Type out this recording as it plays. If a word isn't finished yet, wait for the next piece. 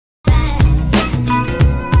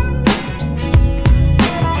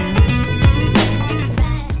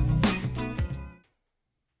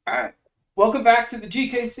Welcome back to the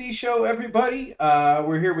GKC Show, everybody.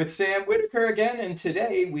 We're here with Sam Whitaker again, and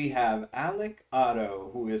today we have Alec Otto,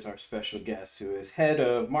 who is our special guest, who is head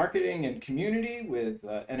of marketing and community with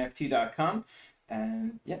NFT.com.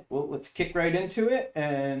 And yeah, well, let's kick right into it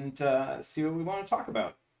and see what we want to talk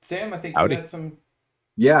about. Sam, I think you Howdy. had some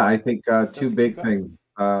Yeah, I think stuff two to big kick off. things.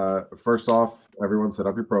 First off, everyone set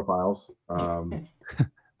up your profiles.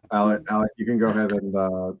 Alec, you can go ahead and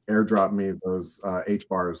airdrop me those H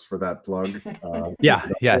bars for that plug. Yeah,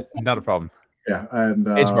 not a problem. Yeah, and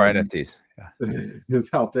H-bar NFTs. Yeah.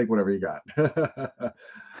 I'll take whatever you got.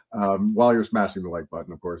 While you're smashing the like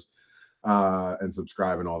button, of course, and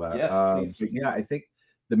subscribe and all that. Yes, please. But yeah, I think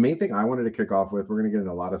the main thing I wanted to kick off with, we're going to get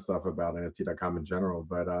into a lot of stuff about NFT.com in general,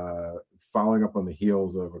 but following up on the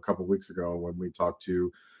heels of a couple of weeks ago when we talked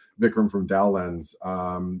to Vikram from DAO Lens,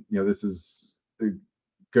 this is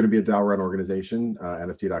going to be a DAO run organization,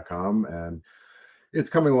 NFT.com, and it's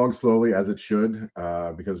coming along slowly as it should,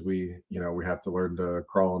 because we have to learn to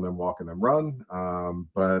crawl and then walk and then run.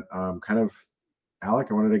 But kind of, Alec,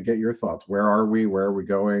 I wanted to get your thoughts. Where are we? Where are we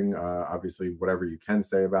going? Obviously, whatever you can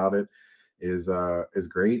say about it is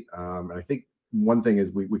great. And I think one thing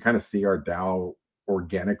is we kind of see our DAO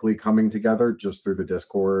organically coming together just through the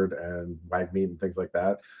Discord and WagMeet and things like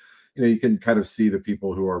that. You can kind of see the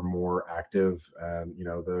people who are more active, and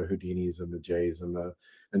the Houdinis and the Jays and the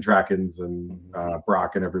Drakens and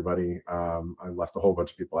Brock and everybody. I left a whole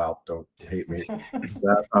bunch of people out. Don't hate me. In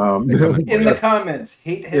the comments,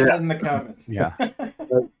 hate him in the comments. Yeah.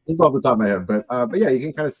 Just off the top of my head, but yeah, you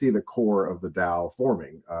can kind of see the core of the DAO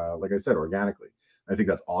forming. Like I said, organically. I think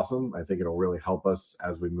that's awesome. I think it'll really help us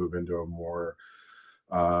as we move into a more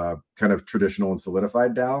kind of traditional and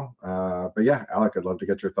solidified DAO. But yeah, Alec, I'd love to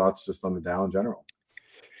get your thoughts just on the DAO in general.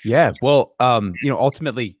 Yeah, well,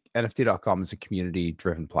 ultimately NFT.com is a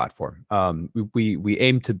community-driven platform. We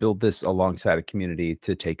aim to build this alongside a community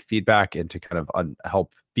to take feedback and to kind of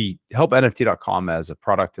help NFT.com as a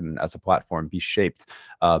product and as a platform be shaped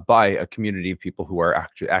by a community of people who are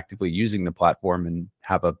actually actively using the platform and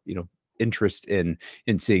have a interest in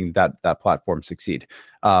seeing that platform succeed.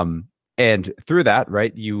 And through that,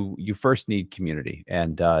 right, you first need community,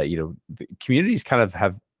 and communities kind of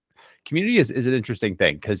have. Community is an interesting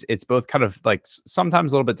thing because it's both kind of like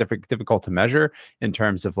sometimes a little bit difficult to measure in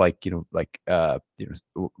terms of whether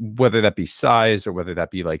that be size or whether that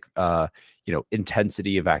be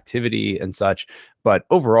intensity of activity and such. But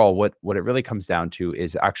overall, what it really comes down to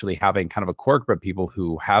is actually having kind of a core group of people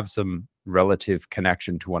who have some relative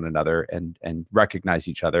connection to one another and recognize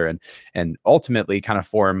each other and ultimately kind of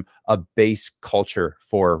form a base culture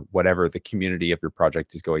for whatever the community of your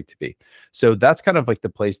project is going to be. So that's kind of like the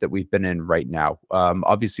place that we've been in right now.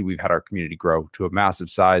 Obviously, we've had our community grow to a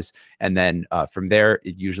massive size, and then from there,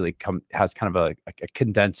 it usually has kind of a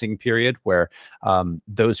condensing period where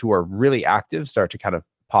those who are really active start to kind of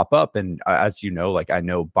pop up. And as you know, I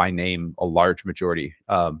know by name a large majority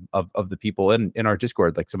of the people in our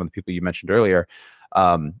Discord, like some of the people you mentioned earlier.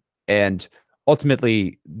 And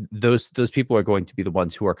ultimately, those people are going to be the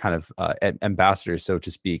ones who are kind of ambassadors, so to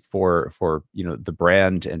speak, for the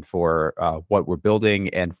brand and for what we're building,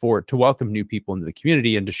 and to welcome new people into the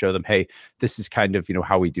community and to show them, hey, this is kind of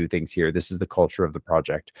how we do things here. This is the culture of the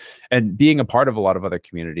project. And being a part of a lot of other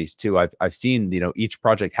communities too, I've seen each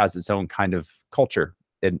project has its own kind of culture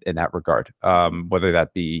in that regard, whether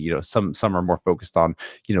that be some are more focused on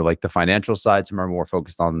like the financial side, some are more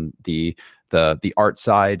focused on the art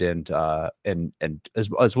side, and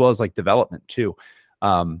as well as like development too.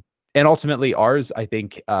 And ultimately ours, I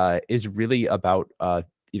think, is really about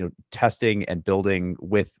testing and building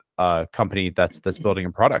with a company that's building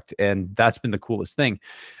a product. And that's been the coolest thing.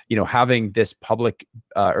 Having this public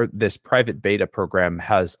or this private beta program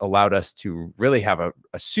has allowed us to really have a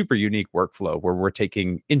super unique workflow where we're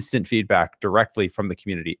taking instant feedback directly from the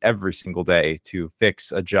community every single day to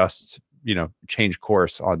fix, adjust, change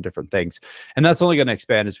course on different things. And that's only going to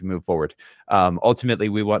expand as we move forward. Ultimately,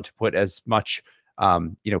 we want to put as much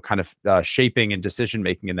shaping and decision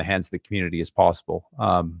making in the hands of the community as possible.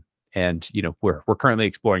 And we're currently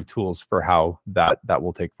exploring tools for how that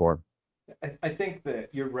will take form. I think that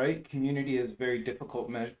you're right. Community is a very difficult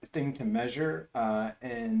thing to measure,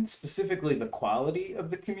 and specifically the quality of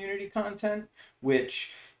the community content,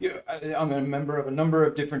 which I'm a member of a number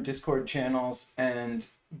of different Discord channels, and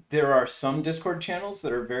there are some Discord channels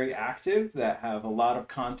that are very active that have a lot of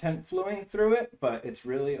content flowing through it, but it's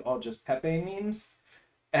really all just Pepe memes.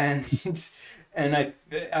 And it's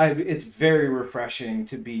very refreshing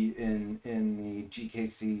to be in the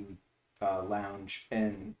GKC lounge,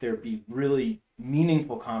 and there be really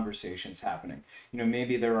meaningful conversations happening. You know,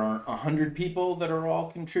 maybe there aren't 100 people that are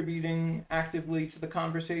all contributing actively to the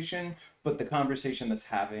conversation, but the conversation that's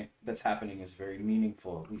happening is very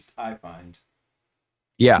meaningful. At least I find.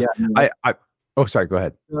 Yeah. Yeah. Oh, sorry, go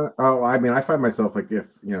ahead. Oh, I mean, I find myself like, if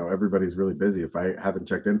everybody's really busy, if I haven't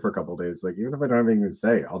checked in for a couple of days, like even if I don't have anything to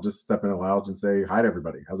say, I'll just step in a lounge and say hi to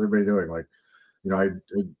everybody. How's everybody doing? Like, I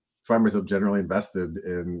find myself generally invested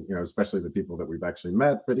in, especially the people that we've actually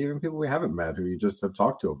met, but even people we haven't met who you just have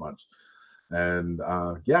talked to a bunch. And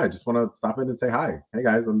yeah, I just want to stop in and say hi. Hey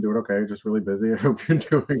guys, I'm doing okay. Just really busy. I hope you're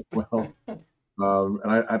doing well.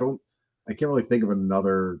 And I can't really think of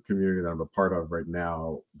another community that I'm a part of right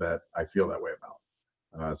now that I feel that way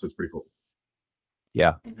about. So it's pretty cool.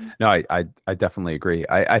 Yeah, no, I definitely agree.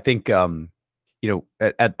 I think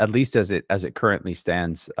at least as it currently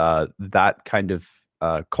stands, that kind of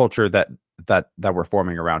culture that we're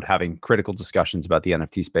forming around having critical discussions about the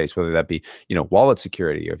NFT space, whether that be wallet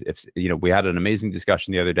security, or if we had an amazing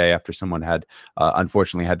discussion the other day after someone had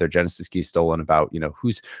unfortunately had their Genesis key stolen, about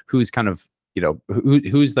who's kind of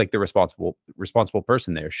who's like the responsible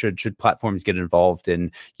person there. Should platforms get involved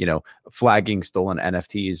in flagging stolen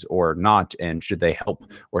NFTs or not, and should they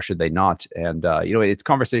help or should they not? And it's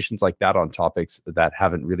conversations like that on topics that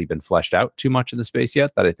haven't really been fleshed out too much in the space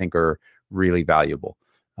yet that I think are really valuable.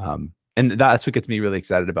 And that's what gets me really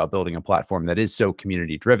excited about building a platform that is so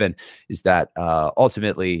community driven, is that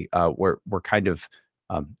ultimately we're kind of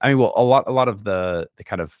a lot of the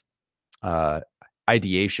kind of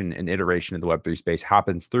ideation and iteration in the Web3 space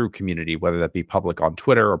happens through community, whether that be public on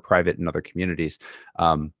Twitter or private in other communities.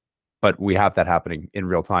 But we have that happening in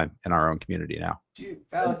real time in our own community now. Do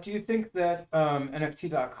you think that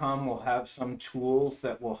NFT.com will have some tools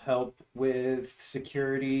that will help with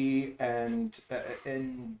security and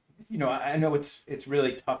I know it's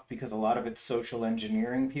really tough because a lot of it's social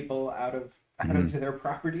engineering people out of their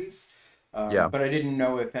properties. But I didn't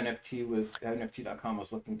know if NFT.com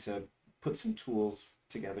was looking to put some tools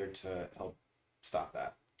together to help stop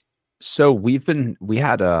that. So we've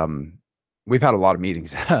had a lot of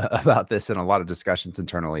meetings about this and a lot of discussions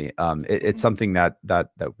internally. It's something that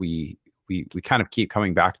we kind of keep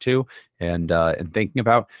coming back to and thinking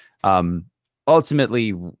about.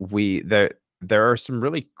 Ultimately, there are some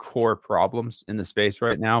really core problems in the space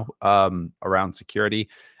right now around security,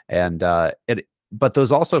 and but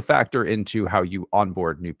those also factor into how you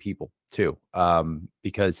onboard new people too,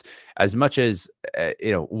 because as much as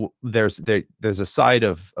there's a side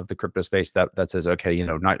of the crypto space that says, okay,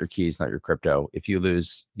 not your keys, not your crypto. If you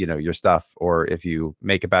lose your stuff, or if you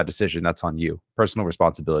make a bad decision, that's on you, personal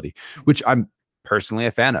responsibility, which I'm personally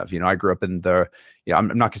a fan of. I grew up in the I'm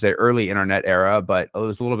not gonna say early internet era, but it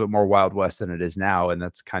was a little bit more Wild West than it is now, and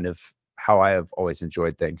that's kind of how I have always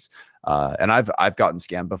enjoyed things. And I've gotten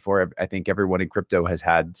scammed before. I think everyone in crypto has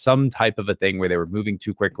had some type of a thing where they were moving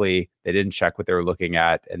too quickly, they didn't check what they were looking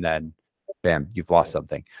at, and then bam, you've lost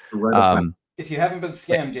something. If you haven't been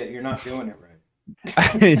scammed yet, you're not doing it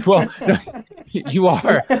right. Well, no, you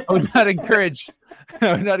are. I would not encourage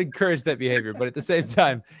that behavior, but at the same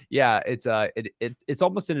time, yeah, it's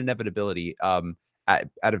almost an inevitability. Out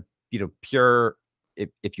of pure,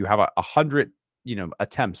 if you have 100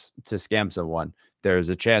 attempts to scam someone, there's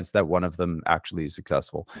a chance that one of them actually is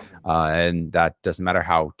successful, and that doesn't matter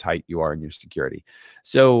how tight you are in your security.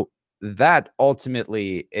 So that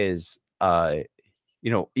ultimately is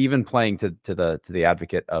even playing to the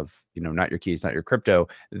advocate of not your keys, not your crypto.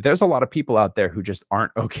 There's a lot of people out there who just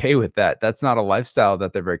aren't okay with that. That's not a lifestyle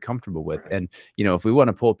that they're very comfortable with. And if we want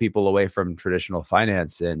to pull people away from traditional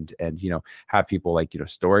finance and have people like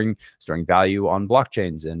storing value on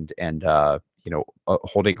blockchains and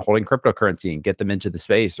holding cryptocurrency and get them into the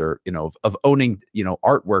space, or of owning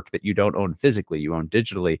artwork that you don't own physically, you own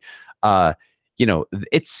digitally,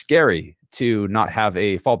 it's scary to not have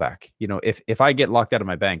a fallback. If I get locked out of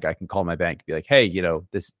my bank, I can call my bank, be like, hey,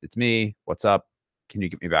 it's me, what's up, can you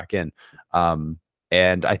get me back in?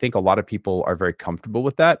 And I think a lot of people are very comfortable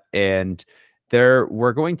with that, and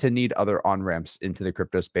we're going to need other on-ramps into the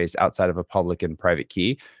crypto space outside of a public and private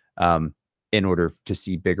key in order to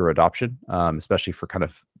see bigger adoption, especially for kind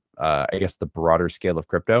of I guess the broader scale of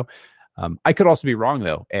crypto. I could also be wrong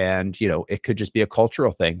though, and it could just be a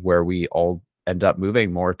cultural thing where we all end up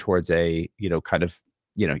moving more towards a kind of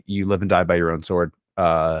you live and die by your own sword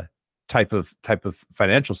type of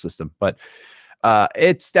financial system. But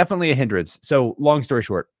it's definitely a hindrance. So long story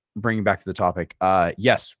short, bringing back to the topic,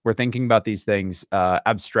 yes, we're thinking about these things.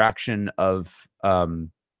 Abstraction of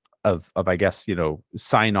I guess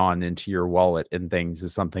sign on into your wallet and things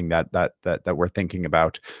is something that we're thinking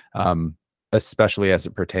about. especially as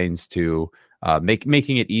it pertains to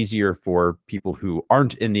making it easier for people who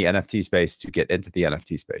aren't in the NFT space to get into the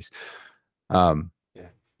NFT space. Yeah.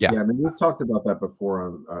 Yeah. I mean, we've talked about that before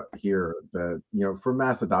on here, that, you know, for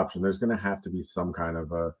mass adoption, there's going to have to be some kind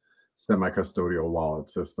of a semi-custodial wallet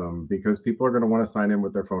system, because people are going to want to sign in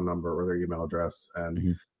with their phone number or their email address, and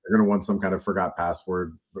they're going to want some kind of forgot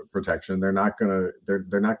password protection. They're not going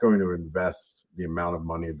to invest the amount of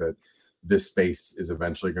money that this space is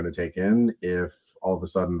eventually going to take in if all of a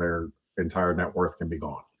sudden their entire net worth can be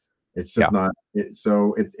gone. It's just not it.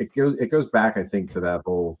 So it goes back, I think, to that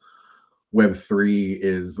whole Web3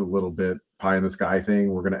 is a little bit pie in the sky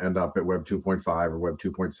thing. We're going to end up at Web 2.5 or Web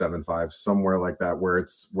 2.75, somewhere like that, where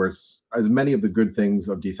it's as many of the good things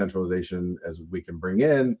of decentralization as we can bring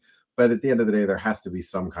in. But at the end of the day, there has to be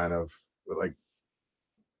some kind of like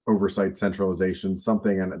oversight, centralization,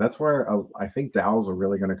 something. And that's where I think DAOs are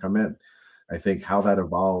really going to come in. I think how that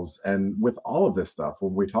evolves. And with all of this stuff,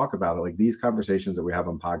 when we talk about it, like these conversations that we have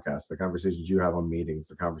on podcasts, the conversations you have on meetings,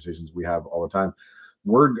 the conversations we have all the time,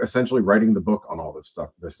 we're essentially writing the book on all this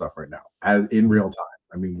stuff right now, as in real time.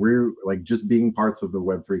 I mean, we're like just being parts of the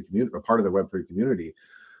Web3 community, a part of the Web3 community.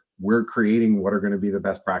 We're creating what are going to be the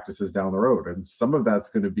best practices down the road, and some of that's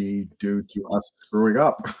going to be due to us screwing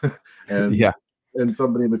up, and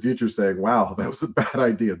somebody in the future saying, "Wow, that was a bad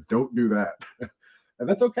idea. Don't do that." And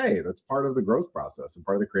that's okay. That's part of the growth process and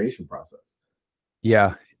part of the creation process.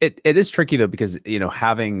 Yeah, it is tricky though, because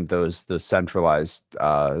having those centralized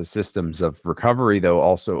systems of recovery though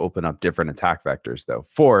also open up different attack vectors though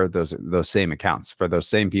for those same accounts, for those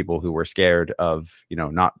same people who were scared of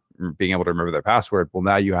not being able to remember their password. Well,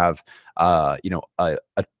 now you have a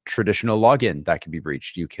traditional login that can be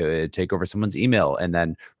breached. You could take over someone's email and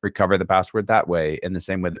then recover the password that way, in the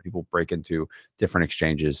same way that people break into different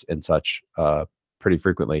exchanges and such pretty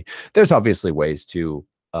frequently. There's obviously ways to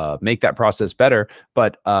make that process better,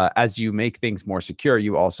 but as you make things more secure,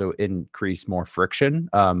 you also increase more friction,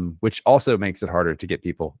 which also makes it harder to get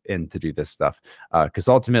people in to do this stuff, because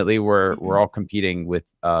ultimately we're all competing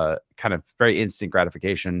with kind of very instant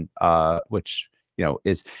gratification, which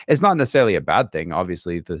is not necessarily a bad thing.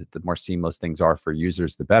 Obviously, the more seamless things are for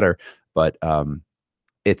users, the better, but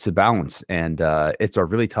it's a balance, and it's a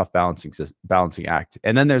really tough balancing act.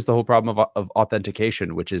 And then there's the whole problem of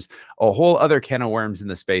authentication, which is a whole other can of worms in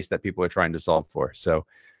the space that people are trying to solve for. So,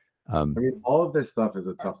 I mean, all of this stuff is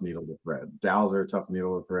a tough needle to thread. DAOs are a tough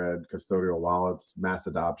needle to thread. Custodial wallets, mass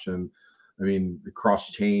adoption. I mean, the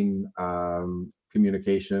cross-chain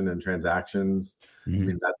communication and transactions. I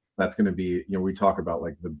mean, that's going to be, we talk about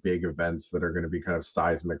like the big events that are going to be kind of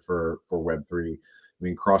seismic for Web3. I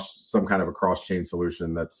mean, some kind of a cross-chain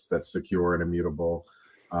solution that's secure and immutable.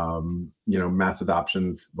 Mass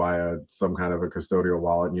adoption via some kind of a custodial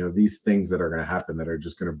wallet. These things that are going to happen that are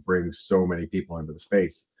just going to bring so many people into the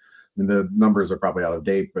space. I mean, the numbers are probably out of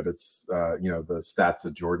date, but it's the stats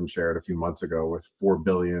that Jordan shared a few months ago with 4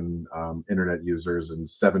 billion internet users and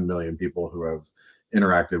 7 million people who have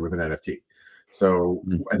interacted with an NFT. So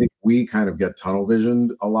I think we kind of get tunnel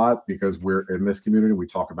visioned a lot because we're in this community. We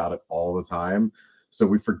talk about it all the time. So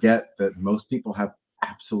we forget that most people have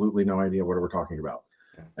absolutely no idea what we're talking about.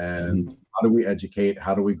 And how do we educate?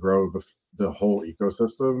 How do we grow the whole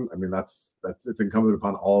ecosystem? I mean, it's incumbent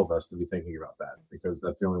upon all of us to be thinking about that, because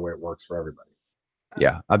that's the only way it works for everybody.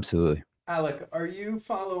 Yeah, absolutely. Alec, are you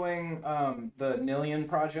following the Nillion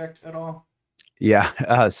project at all?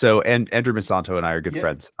 Yeah. So, and Andrew Masanto and I are good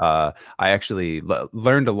friends. I actually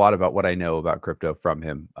learned a lot about what I know about crypto from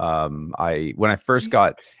him. When I first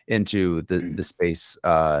got into the space, it's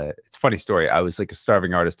a funny story. I was like a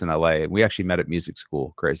starving artist in LA, and we actually met at music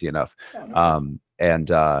school, crazy enough.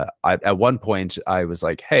 At one point I was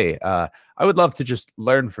like, hey, I would love to just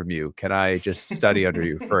learn from you. Can I just study under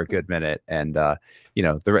you for a good minute? And the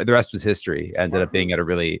rest was history. Ended up being at a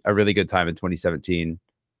really good time in 2017.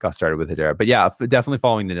 Got started with Hedera, but yeah, definitely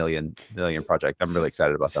following the Nillion project. I'm really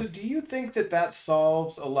excited about that. So do you think that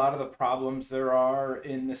solves a lot of the problems there are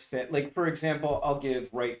in the space? Like, for example, I'll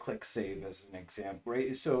give right click save as an example,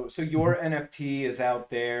 right? So your NFT is out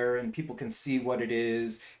there and people can see what it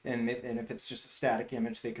is, and if it's just a static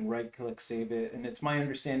image, they can right click save it. And it's my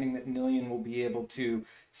understanding that Nillion will be able to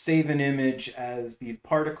save an image as these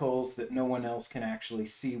particles that no one else can actually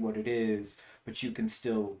see what it is, but you can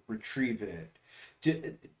still retrieve it.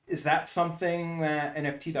 Is that something that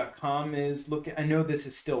NFT.com is looking? I know this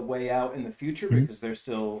is still way out in the future because they're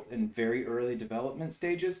still in very early development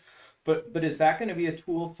stages, but is that going to be a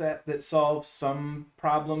tool set that solves some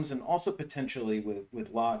problems, and also potentially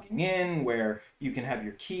with logging in, where you can have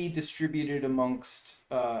your key distributed amongst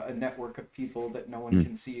a network of people that no one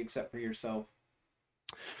can see except for yourself?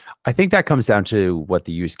 I think that comes down to what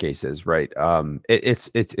the use case is, right?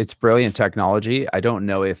 It's brilliant technology. I don't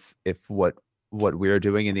know if what we're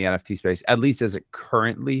doing in the NFT space, at least as it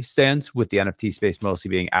currently stands, with the NFT space mostly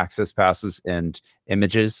being access passes and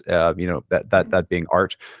images, that being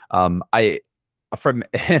art. And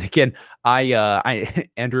again, I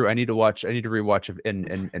Andrew, I need to rewatch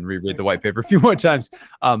and reread the white paper a few more times.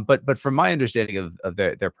 But from my understanding of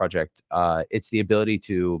their project, it's the ability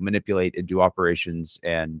to manipulate and do operations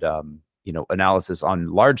and analysis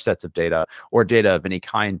on large sets of data or data of any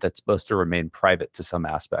kind that's supposed to remain private to some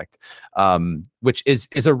aspect, which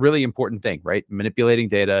is a really important thing, right? Manipulating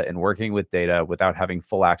data and working with data without having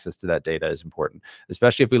full access to that data is important,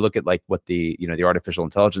 especially if we look at like what the artificial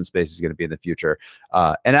intelligence space is going to be in the future.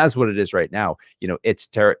 And as what it is right now, it's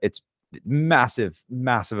massive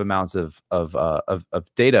amounts of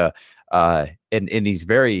data in these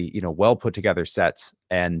very well put together sets,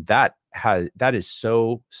 and that is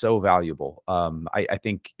so valuable. I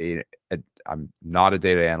think I'm not a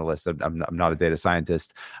data analyst. I'm not a data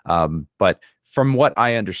scientist, but from what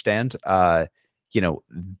I understand, there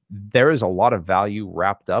is a lot of value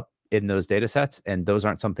wrapped up in those data sets, and those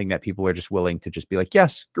aren't something that people are just willing to just be like,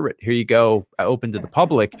 yes, screw it, here you go, open to the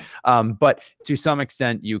public. But to some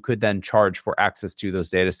extent, you could then charge for access to those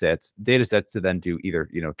data sets to then do either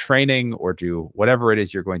training or do whatever it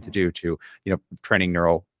is you're going to do to training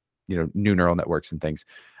new neural networks and things.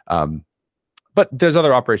 But there's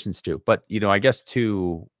other operations too. But I guess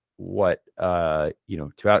to what to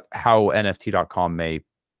how NFT.com may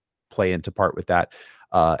play into part with that.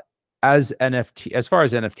 As far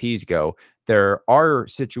as NFTs go, there are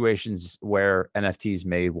situations where NFTs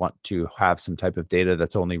may want to have some type of data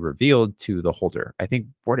that's only revealed to the holder. I think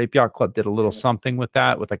Bored Ape Yacht Club did a little something with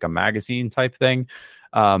that, with like a magazine type thing.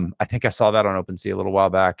 I think I saw that on OpenSea a little while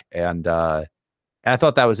back, and I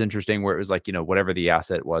thought that was interesting, where it was like, whatever the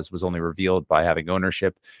asset was only revealed by having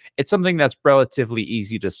ownership. It's something that's relatively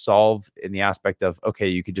easy to solve in the aspect of, okay,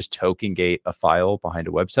 you could just token gate a file behind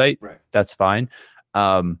a website. Right. That's fine.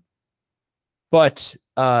 But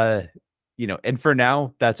and for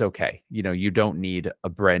now, that's okay. You don't need a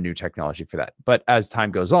brand new technology for that. But as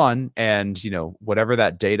time goes on, and whatever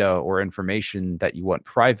that data or information that you want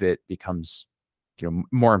private becomes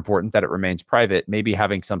more important that it remains private, maybe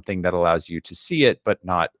having something that allows you to see it but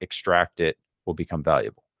not extract it will become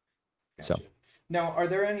valuable. Gotcha. So now, are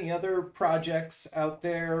there any other projects out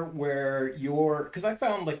there where because I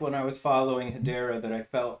found, like, when I was following Hedera, that I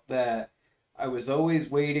felt that I was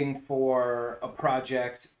always waiting for a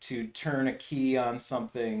project to turn a key on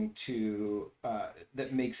something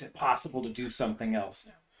that makes it possible to do something else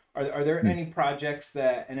now. Are there any projects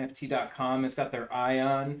that NFT.com has got their eye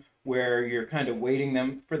on where you're kind of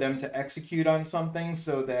waiting for them to execute on something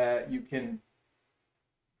so that you can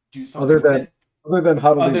do something other than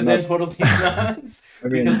Huddle These Nuts?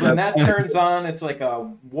 Because when that turns on, it's like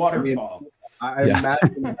a waterfall. I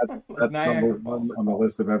imagine that's number one on the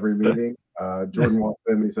list of every meeting. Jordan walks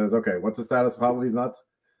in, he says, "Okay, what's the status of Huddle These Nuts?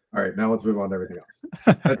 All right, now let's move on to everything else."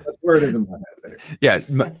 That's where it is in my head. Yeah,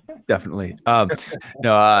 definitely. No,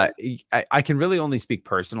 I can really only speak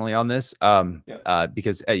personally on this,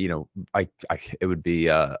 because it would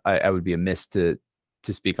be I would be amiss to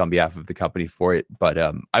speak on behalf of the company for it. But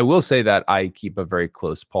I will say that I keep a very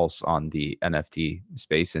close pulse on the NFT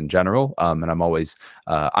space in general. And I'm always,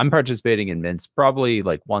 I'm participating in mints probably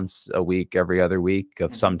like once a week, every other week,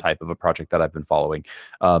 of some type of a project that I've been following.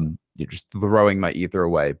 You're just throwing my ether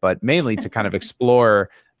away, but mainly to kind of explore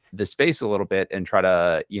the space a little bit and try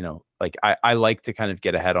to, I like to kind of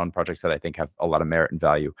get ahead on projects that I think have a lot of merit and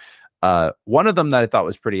value. One of them that I thought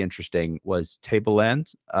was pretty interesting was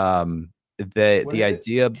Tableland. The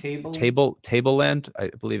idea of Tableland, I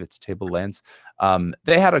believe it's Tablelands.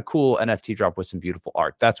 They had a cool NFT drop with some beautiful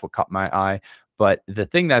art. That's what caught my eye. But the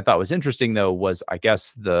thing that I thought was interesting, though, was I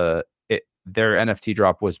guess their NFT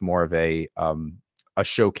drop was more of a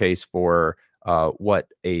showcase for what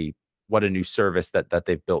a new service that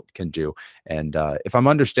they've built can do. And if I'm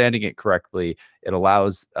understanding it correctly, it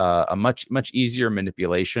allows a much easier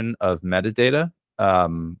manipulation of metadata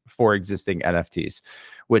for existing NFTs,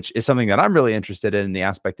 which is something that I'm really interested in the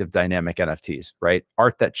aspect of dynamic NFTs, right?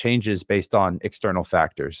 Art that changes based on external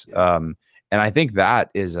factors. And I think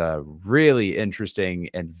that is a really interesting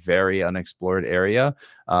and very unexplored area,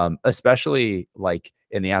 especially like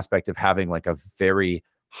in the aspect of having like a very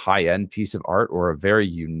high-end piece of art or a very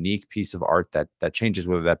unique piece of art that changes,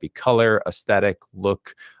 whether that be color, aesthetic,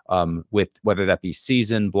 look, with whether that be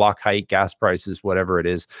season, block height, gas prices, whatever it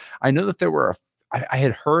is. I know that there were I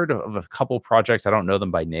had heard of a couple projects, I don't know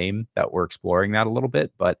them by name, that were exploring that a little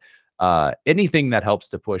bit, but anything that helps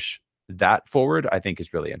to push that forward, I think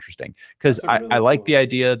is really interesting, because That's a I really like cool the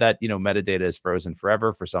idea. idea that, you know, metadata is frozen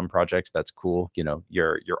forever for some projects. That's cool. You know,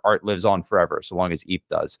 your art lives on forever so long as ETH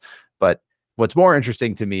does. But what's more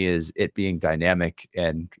interesting to me is it being dynamic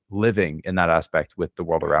and living in that aspect with the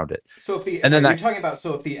world Right. around it. So if the And then are you that talking about,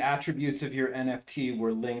 so if the attributes of your NFT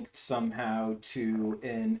were linked somehow to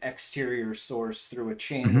an exterior source through a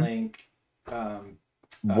chain Mhm. link, um,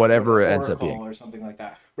 what whatever it ends up oracle being. or something like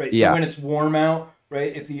that, right? So Yeah, when it's warm out,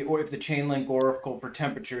 right? If the chain link oracle for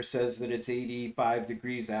temperature says that it's 85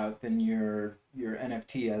 degrees out, then your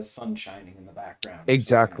NFT has sun shining in the background or something like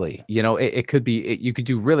exactly. that. You know, it could be, you could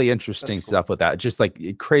do really That's interesting cool. stuff with that. Just like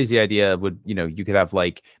crazy idea would, you know, you could have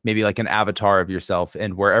like maybe like an avatar of yourself,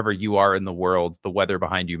 and wherever you are in the world, the weather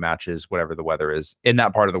behind you matches whatever the weather is in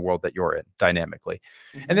that part of the world that you're in dynamically.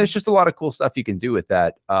 And there's Hmm. just a lot of cool stuff you can do with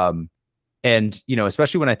that. And, you know,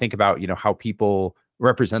 especially when I think about, you know, how people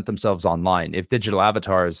represent themselves online, if digital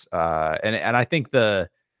avatars, and I think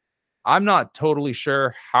I'm not totally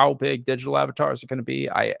sure how big digital avatars are going to be.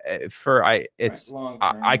 Right, It's, long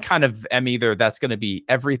I term. kind of am either that's going to be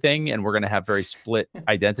everything and we're going to have very split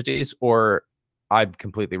identities, or I'm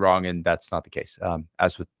completely wrong and that's not the case.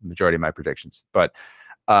 As with the majority of my predictions, but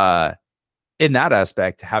uh, in that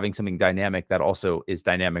aspect, having something dynamic that also is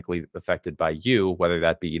dynamically affected by you, whether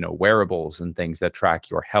that be, you know, wearables and things that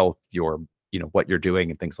track your health, your, you know, what you're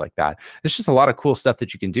doing and things like that. There's just a lot of cool stuff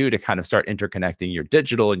that you can do to kind of start interconnecting your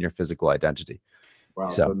digital and your physical identity. Wow,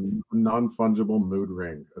 it's So a non-fungible mood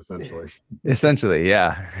ring, essentially. essentially,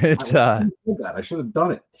 yeah, I it's did that. I should have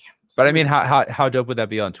done it. Damn, but I silly. mean, how dope would that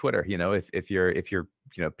be on Twitter? You know, if your, you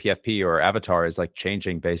know, PFP or avatar is like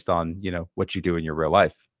changing based on, you know, what you do in your real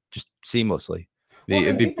life, just seamlessly. Well, It'd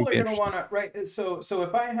and be, people it'd are be going to interesting. want to, right? So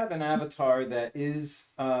if I have an avatar that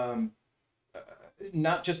is uh,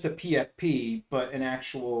 not just a PFP, but an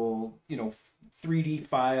actual, 3D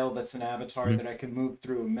file that's an avatar Mhm. that I can move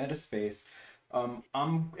through a metaspace. I'm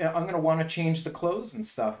gonna want to change the clothes and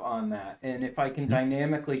stuff on that, and if I can Mhm.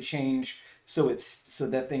 dynamically change so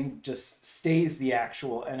that thing just stays the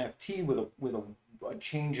actual NFT with a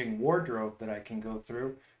changing wardrobe that I can go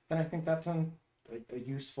through, then I think that's a I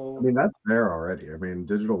useful. mean, that's there already. I mean,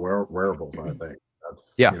 digital wearables are a thing.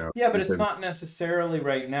 That's, Yeah, Yeah, but you it's can, not necessarily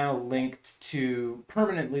right now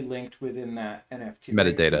permanently linked within that NFT, right?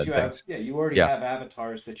 metadata Because and things. you already Yeah. have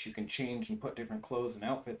avatars that you can change and put different clothes and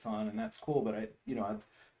outfits on, and that's cool. But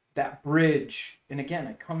that bridge, and again,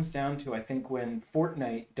 it comes down to, I think, when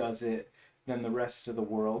Fortnite does it, then the rest of the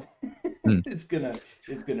world Mm. is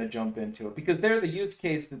gonna jump into it, because they're the use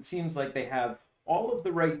case that seems like they have all of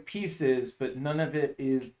the right pieces, but none of it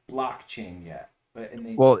is blockchain yet. But and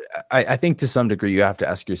they Well, I think to some degree you have to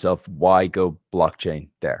ask yourself why go blockchain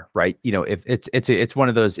there, right? You know, if it's one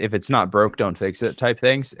of those, if it's not broke, don't fix it type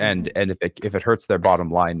things, Mhm. and if it hurts their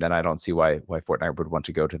bottom line, then I don't see why Fortnite would want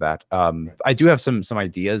to go to that. Right. I do have some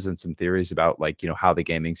ideas and some theories about, like, you know, how the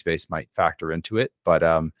gaming space might factor into it, but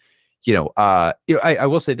you know, I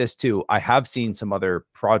will say this too. I have seen some other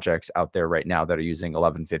projects out there right now that are using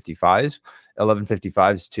 1155s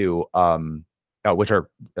to which are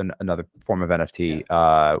another form of Yeah. NFT,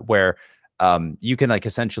 where you can, like,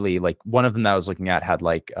 essentially, like, one of them that I was looking at had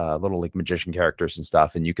like little like magician characters and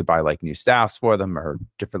stuff, and you could buy like new staffs for them or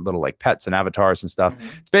different little like pets and avatars and stuff. Hmm.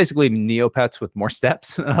 It's basically Neopets with more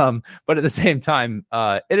steps, but at the same time,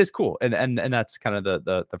 it is cool, and that's kind of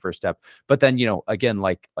the first step. But then, you know, again,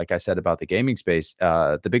 like I said about the gaming space,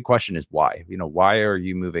 the big question is why. You know, why are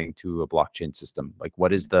you moving to a blockchain system? Like,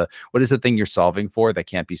 what is the thing you're solving for that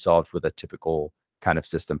can't be solved with a typical kind of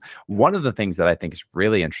system? One of the things that I think is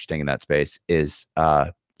really interesting in that space is,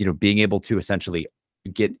 you know, being able to essentially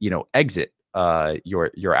get, you know, exit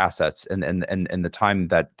your assets and the time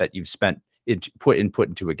that you've spent put input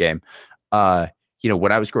into a game. Uh, you know,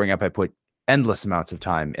 when I was growing up, I put endless amounts of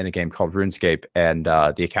time in a game called RuneScape, and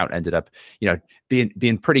the account ended up, you know,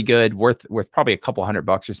 being pretty good, worth probably a couple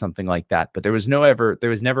 $100 or something like that. But there was never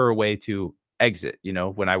a way to exit. You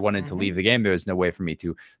know, when I wanted to Hmm. leave the game, there was no way for me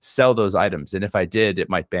to sell those items, and if I did, it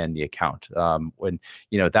might ban the account. When,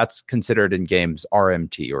 you know, that's considered in games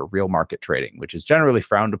RMT, or real market trading, which is generally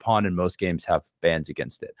frowned upon, and most games have bans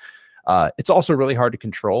against it. It's also really hard to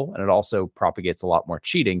control, and it also propagates a lot more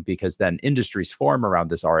cheating, because then industries form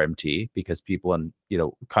around this RMT, because people in, you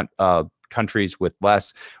know, countries with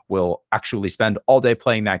less will actually spend all day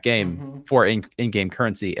playing that game Hmm. for in-game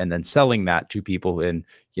currency, and then selling that to people in,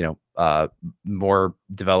 you know, more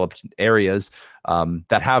developed areas,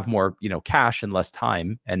 that have more, you know, cash and less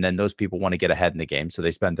time, and then those people want to get ahead in the game, so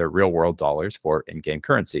they spend their real world dollars for in-game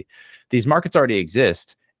currency. These markets already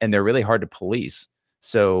exist, and they're really hard to police.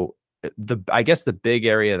 So I guess the big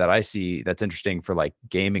area that I see that's interesting for like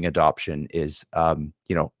gaming adoption is,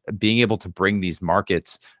 you know, being able to bring these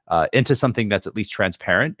markets into something that's at least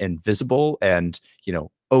transparent and visible and, you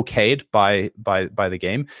know, okayed by the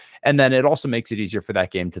game. And then it also makes it easier for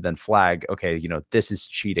that game to then flag, okay, you know, this is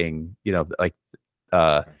cheating, you know, like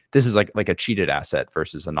this is like a cheated asset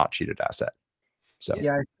versus a not cheated asset. So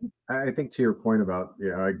yeah, I think to your point about,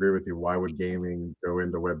 yeah, I agree with you. Why would gaming go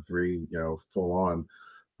into Web3, you know, full on?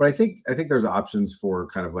 But I think there's options for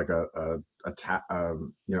kind of like you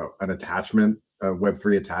know, an attachment, a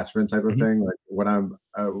Web3 attachment type of Mhm. thing. Like what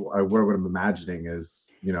what I'm imagining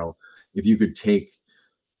is, you know, if you could take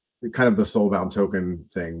kind of the soulbound token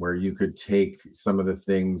thing where you could take some of the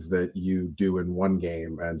things that you do in one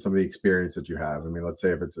game and some of the experience that you have. I mean, let's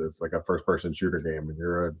say if it's like a first person shooter game and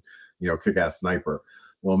you're a, you know, kick-ass sniper,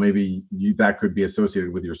 well, maybe that could be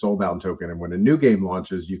associated with your soulbound token, and when a new game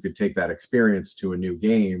launches you could take that experience to a new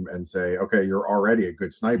game and say, okay, you're already a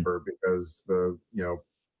good sniper because the, you know,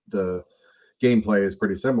 the gameplay is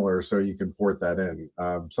pretty similar, so you can port that in,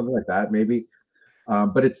 something like that maybe.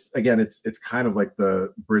 But it's, again, it's kind of like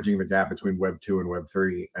the bridging the gap between Web 2 and Web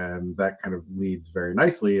 3, and that kind of leads very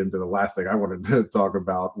nicely into the last thing I wanted to talk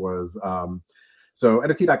about was, so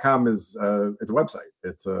NFT.com is it's a website.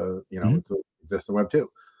 It's a, you know, it exists in Web 2.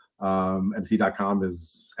 NFT.com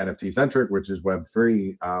is NFT centric, which is Web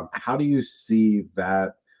 3. How do you see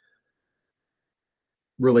that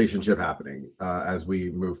relationship happening as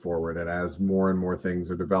we move forward and as more and more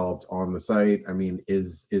things are developed on the site? I mean,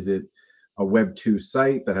 is it a Web 2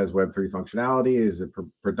 site that has Web 3 functionality? Is it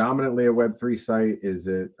predominantly a Web 3 site? Is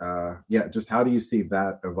it, yeah, just how do you see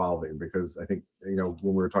that evolving? Because I think, you know,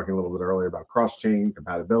 when we were talking a little bit earlier about cross-chain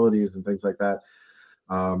compatibilities and things like that,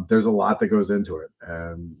 there's a lot that goes into it.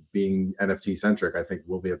 And being NFT centric, I think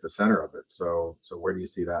will be at the center of it. So where do you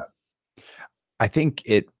see that? I think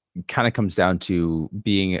it kind of comes down to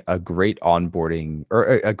being a great onboarding or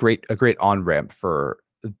a great on ramp for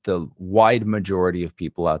the wide majority of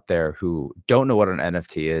people out there who don't know what an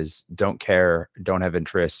NFT is, don't care, don't have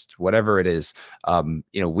interest, whatever it is. You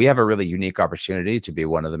know, we have a really unique opportunity to be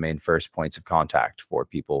one of the main first points of contact for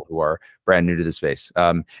people who are brand new to the space.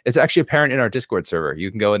 It's actually apparent in our Discord server.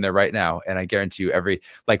 You can go in there right now, and I guarantee you,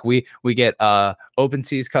 we get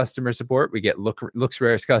OpenSea's customer support, we get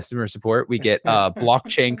LooksRare's customer support, we get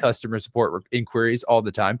blockchain customer support inquiries all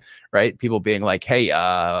the time, right? People being like, "Hey,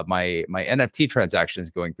 my NFT transaction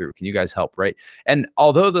is going through. Can you guys help?" Right? And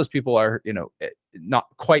although those people are, you know, not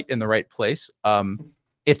quite in the right place,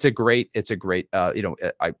 it's a great you know,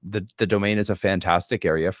 the domain is a fantastic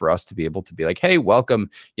area for us to be able to be like, hey, welcome,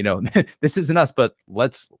 you know, this isn't us, but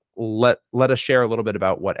let us share a little bit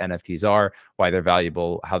about what NFTs are, why they're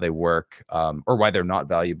valuable, how they work, or why they're not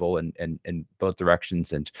valuable in both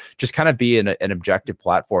directions, and just kind of be an objective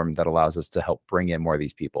platform that allows us to help bring in more of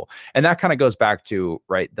these people. And that kind of goes back to,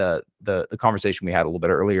 right, the conversation we had a little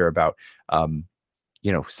bit earlier about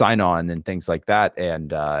you know, sign on and things like that,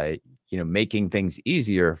 and you know, making things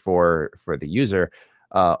easier for the user.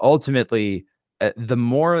 Ultimately, the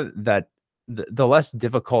more that the less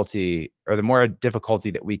difficulty, or the more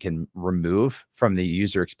difficulty that we can remove from the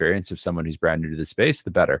user experience of someone who's brand new to the space,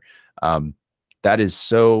 the better. That is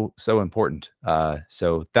so important.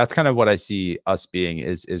 So that's kind of what I see us being,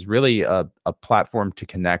 is really a platform to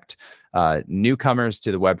connect newcomers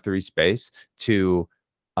to the Web3 space to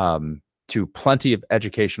plenty of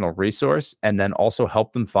educational resource, and then also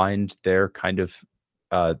help them find their kind of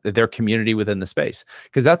their community within the space.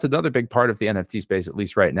 Because that's another big part of the NFT space, at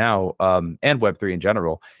least right now, and Web3 in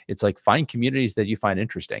general. It's like, find communities that you find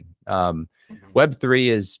interesting. Web3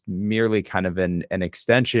 is merely kind of an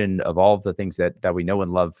extension of all of the things that we know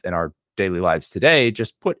and love in our daily lives today,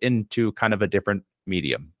 just put into kind of a different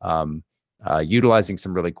medium, utilizing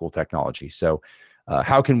some really cool technology. So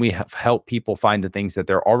how can we help people find the things that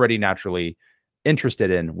they're already naturally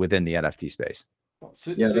interested in within the NFT space?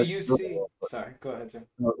 So, Yeah, so that's you really see, well put. sorry, go ahead, Tim.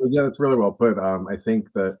 Yeah, that's really well put. I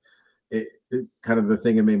think that it kind of, the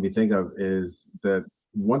thing it made me think of is that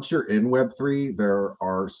once you're in Web3, there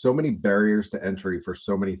are so many barriers to entry for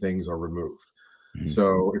so many things are removed.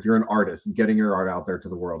 So if you're an artist, getting your art out there to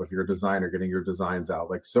the world, if you're a designer, getting your designs out,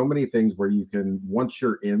 like so many things where you can, once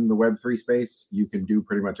you're in the Web3 space, you can do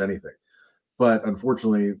pretty much anything. But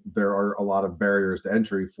unfortunately, there are a lot of barriers to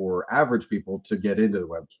entry for average people to get into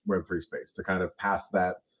the Web3 space, to kind of pass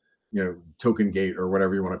that, you know, token gate or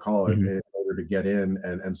whatever you want to call it, in order to get in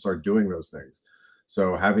and start doing those things.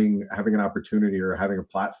 So having an opportunity or having a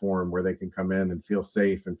platform where they can come in and feel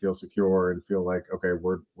safe and feel secure and feel like, okay,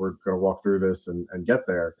 we're going to walk through this and get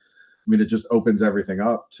there. I mean, it just opens everything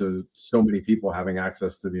up to so many people having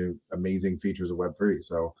access to the amazing features of Web3.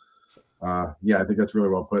 So Yeah, I think that's really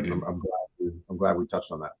well put, and I'm glad we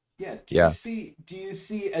touched on that. Yeah. Yeah. Do you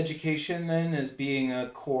see education then as being a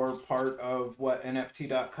core part of what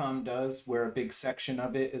NFT.com does, where a big section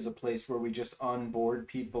of it is a place where we just onboard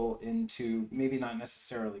people into maybe not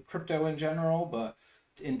necessarily crypto in general, but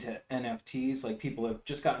into NFTs? Like people have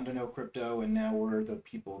just gotten to know crypto and now we're the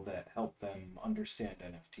people that help them understand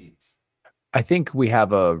NFTs. I think we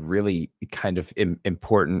have a really kind of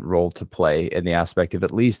important role to play in the aspect of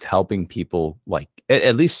at least helping people, like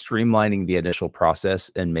at least streamlining the initial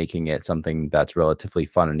process and making it something that's relatively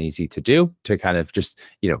fun and easy to do, to kind of just,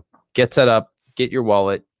 get set up, get your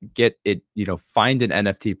wallet, get it, find an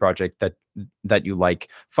NFT project that you like,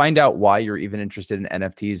 find out why you're even interested in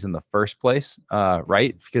NFTs in the first place,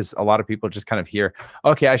 right? Because a lot of people just kind of hear,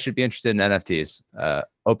 okay, I should be interested in NFTs,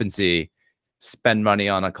 OpenSea, spend money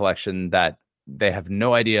on a collection that they have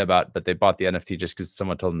no idea about, but they bought the NFT just because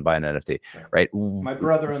someone told them to buy an NFT, right? My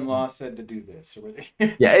brother-in-law said to do this.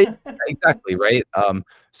 Yeah, exactly, right.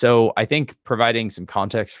 So I think providing some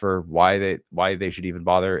context for why they should even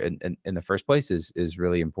bother in the first place is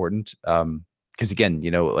really important. Because again,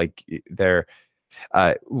 like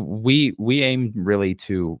we aim really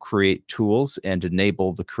to create tools and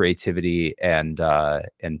enable the creativity and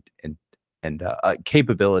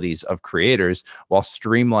capabilities of creators while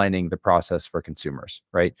streamlining the process for consumers,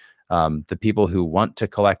 right? The people who want to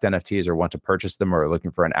collect NFTs or want to purchase them or are looking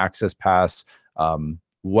for an access pass,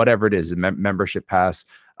 whatever it is, a membership pass,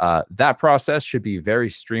 that process should be very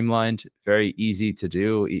streamlined, very easy to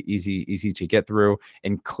do, easy to get through,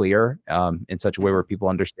 and clear, in such a way where people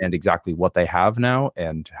understand exactly what they have now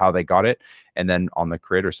and how they got it. And then on the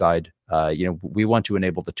creator side, we want to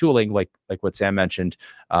enable the tooling, like what Sam mentioned,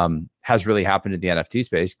 has really happened in the NFT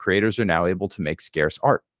space. Creators are now able to make scarce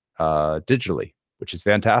art digitally, which is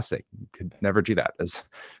fantastic. You could never do that. As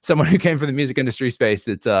someone who came from the music industry space,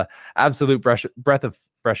 it's a absolute breath of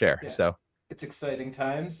fresh air. Yeah. So it's exciting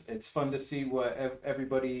times. It's fun to see what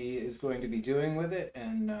everybody is going to be doing with it,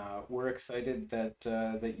 and we're excited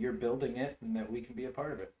that you're building it and that we can be a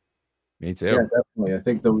part of it. Me too. Yeah, definitely. I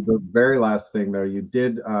think the very last thing, though, you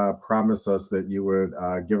did promise us that you would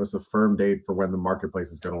give us a firm date for when the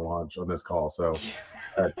marketplace is going to launch on this call. So,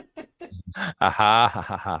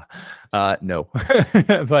 no,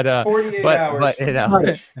 but 48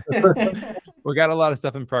 hours. We got a lot of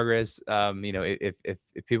stuff in progress. If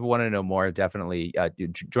people want to know more, definitely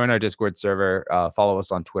join our Discord server. Follow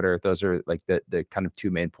us on Twitter. Those are like the kind of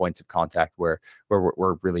two main points of contact where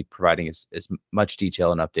we're really providing as much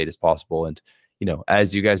detail and update as possible. And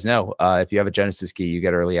as you guys know, if you have a Genesis key, you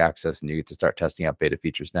get early access and you get to start testing out beta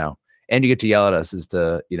features now. And you get to yell at us as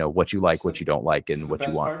to what you like, what you don't like, and what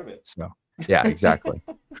you want. Part of it. So yeah, exactly.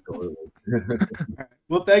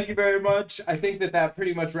 Well, thank you very much. I think that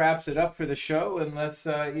pretty much wraps it up for the show, unless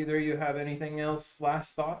either you have anything else,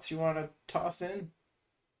 last thoughts you want to toss in.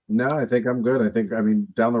 No, I think I'm good. I mean,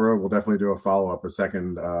 down the road, we'll definitely do a follow-up, a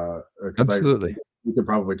second. Absolutely. We could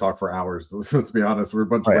probably talk for hours. Let's be honest. We're a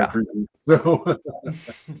bunch of freaks, so.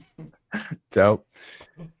 Dope.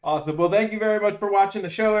 Awesome. Well, thank you very much for watching the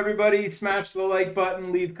show, everybody. Smash the like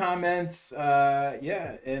button, leave comments.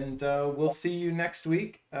 Yeah, and we'll see you next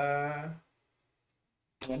week. Yeah.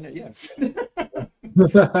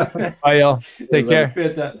 Bye, y'all. Take care.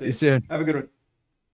 Fantastic. See you soon. Have a good one.